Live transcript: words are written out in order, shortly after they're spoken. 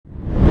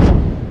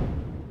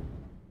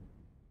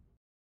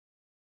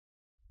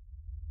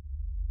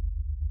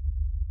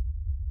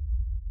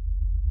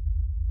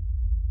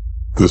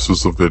This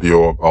is a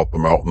video about the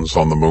mountains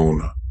on the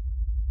moon,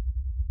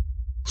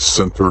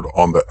 centered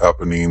on the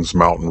Apennines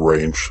Mountain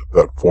Range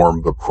that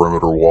form the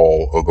perimeter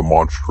wall of the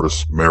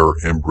monstrous Mare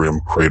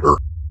Imbrium Crater.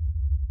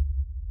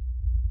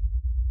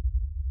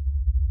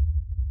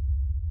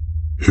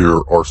 Here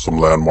are some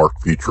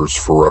landmark features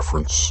for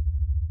reference.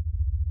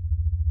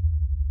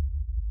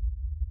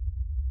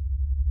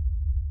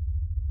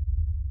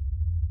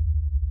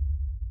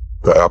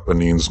 The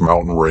Apennines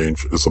Mountain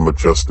Range is a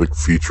majestic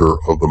feature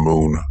of the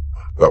moon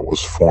that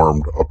was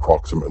formed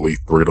approximately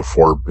 3 to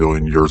 4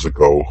 billion years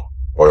ago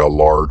by a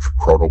large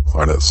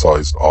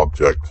proto-planet-sized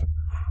object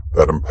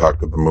that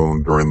impacted the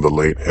moon during the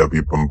late heavy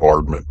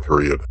bombardment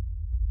period,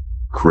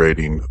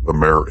 creating the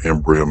Mare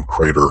Imbrium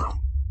Crater.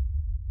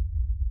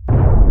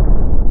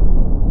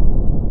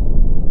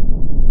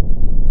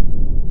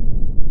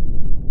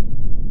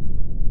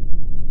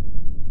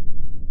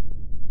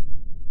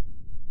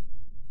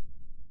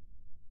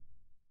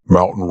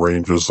 Mountain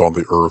ranges on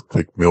the Earth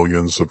take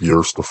millions of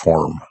years to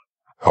form.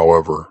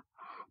 However,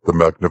 the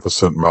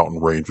magnificent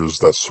mountain ranges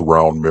that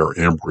surround Mare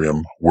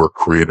Imbrium were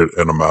created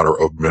in a matter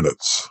of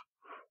minutes.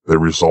 They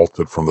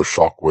resulted from the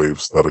shock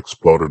waves that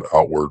exploded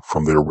outward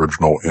from the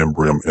original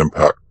Imbrium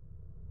impact.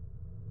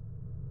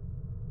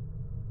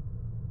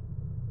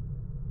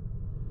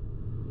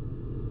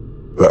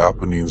 The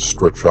Apennines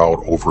stretch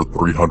out over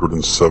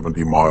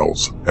 370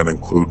 miles and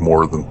include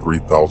more than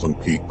 3,000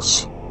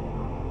 peaks.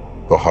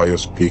 The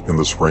highest peak in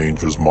this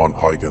range is Mons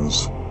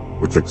Huygens,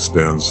 which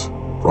extends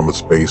from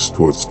its base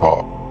to its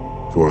top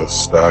to a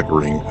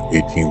staggering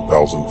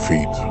 18,000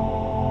 feet.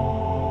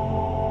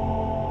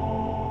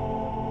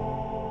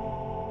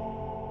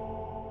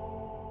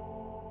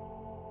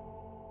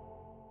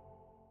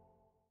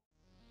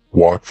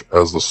 Watch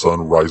as the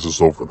sun rises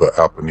over the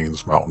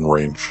Apennines Mountain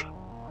Range.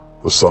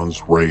 The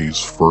sun's rays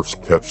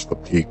first catch the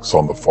peaks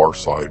on the far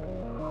side,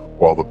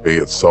 while the bay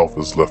itself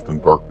is left in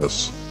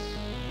darkness.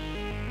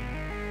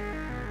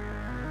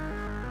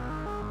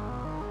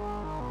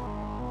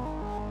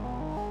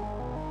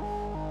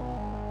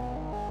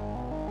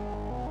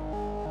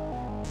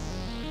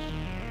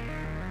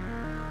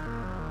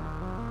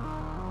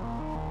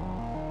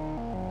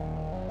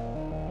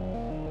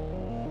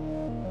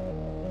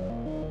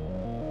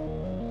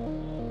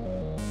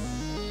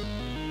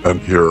 And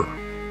here,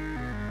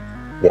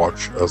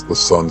 watch as the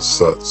sun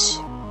sets.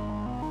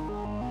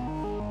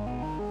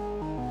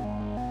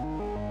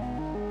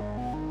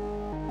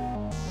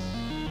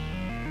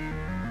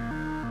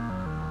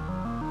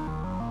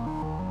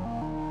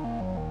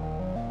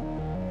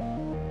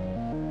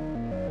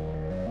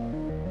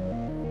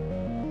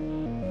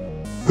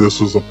 This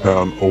is a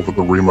pan over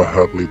the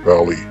Hadley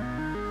Valley,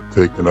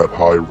 taken at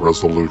high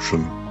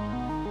resolution.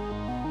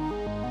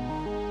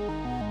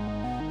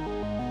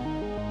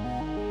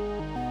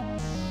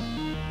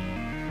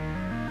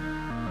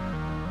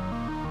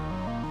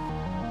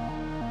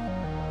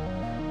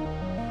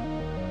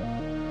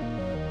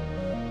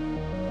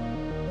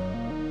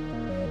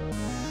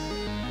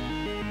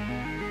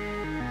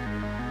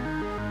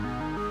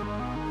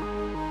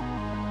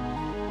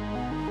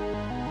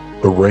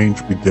 The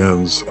range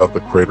begins at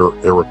the crater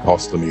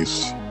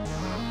Apennines,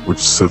 which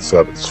sits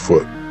at its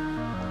foot,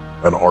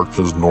 and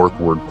arches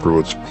northward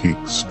through its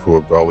peaks to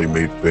a valley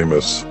made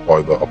famous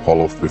by the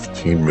Apollo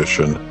 15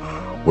 mission,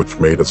 which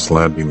made its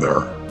landing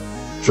there,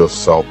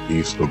 just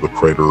southeast of the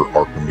crater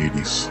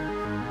Archimedes.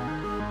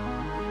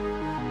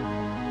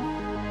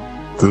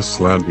 This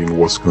landing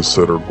was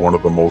considered one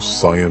of the most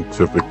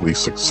scientifically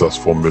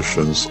successful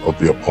missions of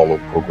the Apollo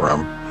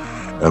program,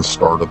 and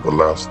started the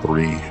last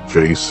 3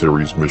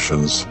 J-series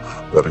missions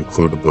that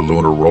included the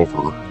lunar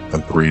rover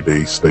and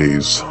 3-day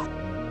stays.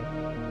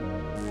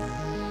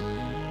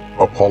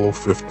 Apollo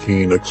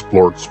 15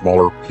 explored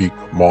smaller peak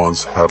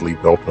Mons Hadley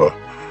Delta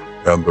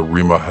and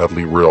the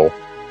Hadley Rill.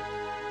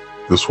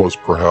 This was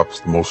perhaps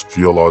the most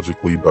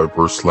geologically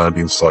diverse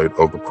landing site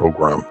of the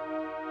program.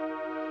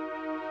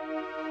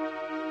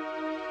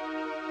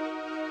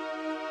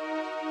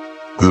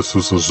 This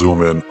is a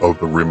zoom-in of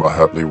the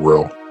Hadley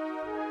Rill.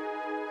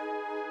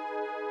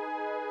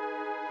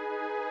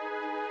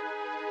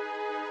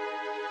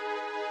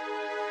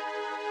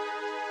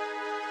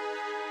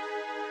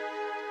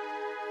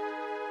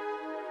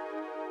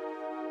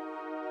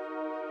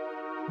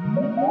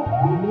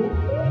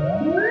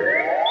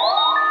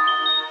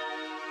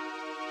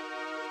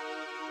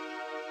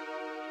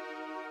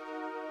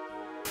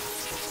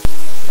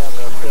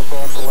 Step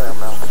off the limb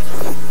now.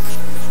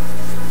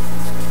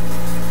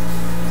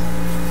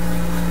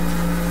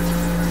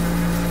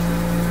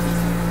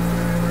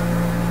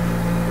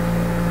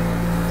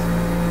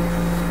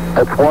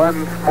 That's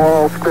one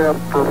small step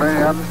for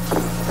man,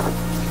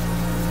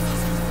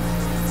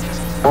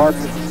 one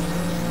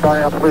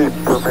giant leap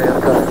for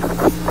mankind.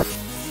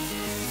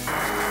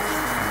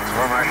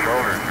 Well, my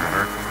shoulders are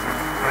hurt.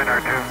 Mine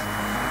are too.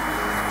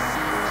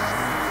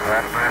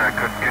 Last night I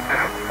couldn't get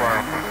down far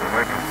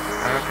away from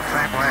I was the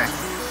same way.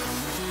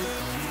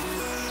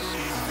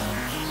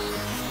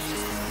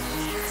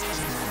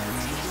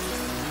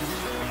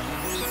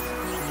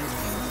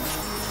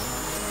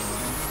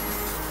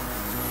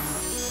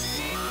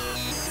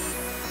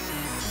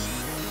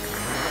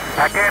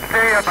 I can't see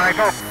you,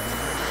 Michael.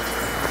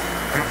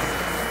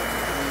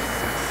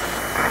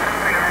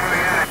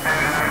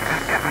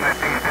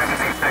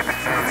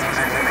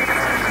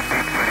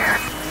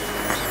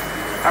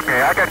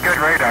 Okay, I got good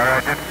radar, I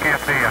just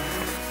can't see you.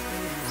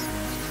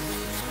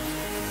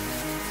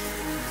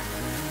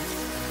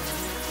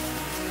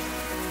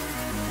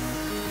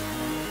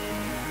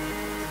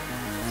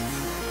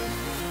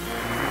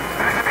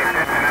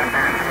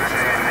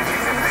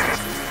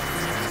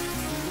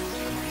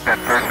 That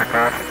first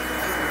across?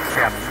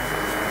 Yeah.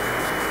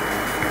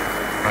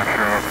 Not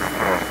sure what to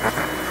put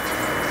on.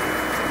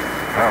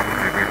 Oh,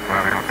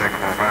 maybe don't take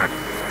them all back.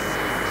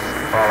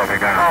 All of me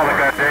got. All they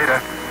got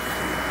data.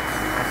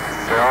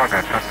 They all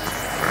got something.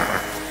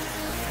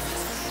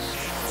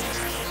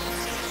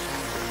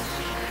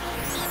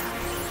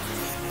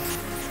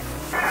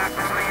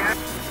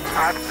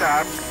 I'd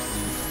stop.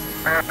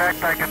 Matter of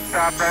fact, I can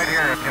stop right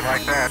here if you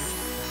like that.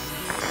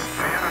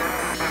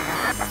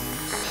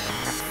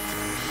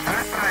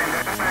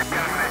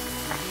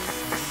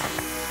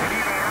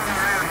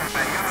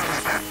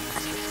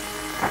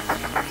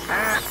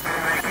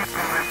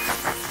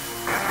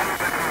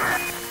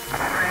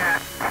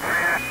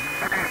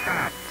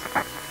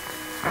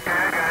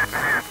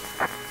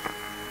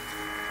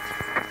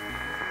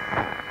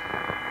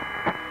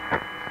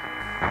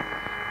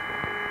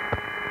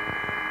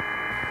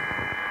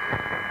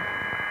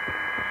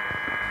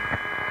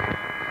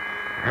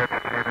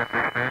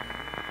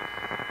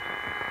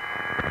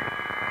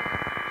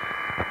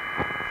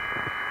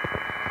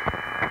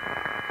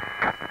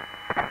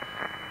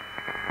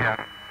 Yeah.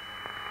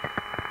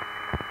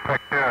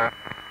 Quick,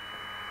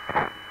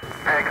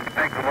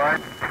 thanks a lot.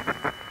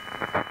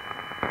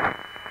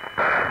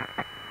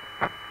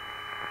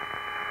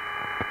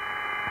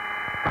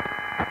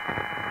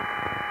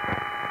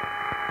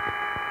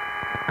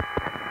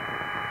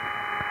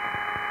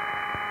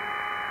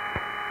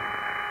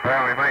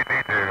 Well, we might need